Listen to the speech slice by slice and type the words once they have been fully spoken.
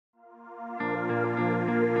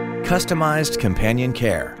Customized Companion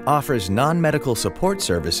Care offers non-medical support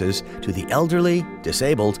services to the elderly,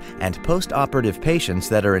 disabled, and post-operative patients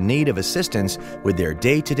that are in need of assistance with their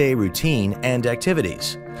day-to-day routine and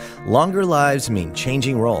activities. Longer lives mean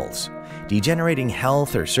changing roles. Degenerating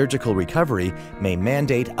health or surgical recovery may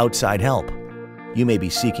mandate outside help. You may be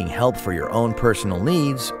seeking help for your own personal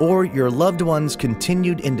needs, or your loved one's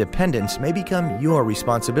continued independence may become your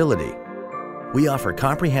responsibility. We offer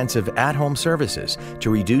comprehensive at-home services to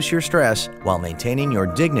reduce your stress while maintaining your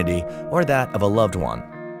dignity or that of a loved one.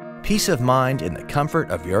 Peace of mind in the comfort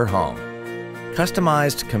of your home.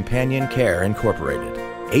 Customized Companion Care Incorporated,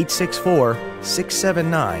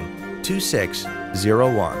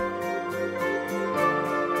 864-679-2601.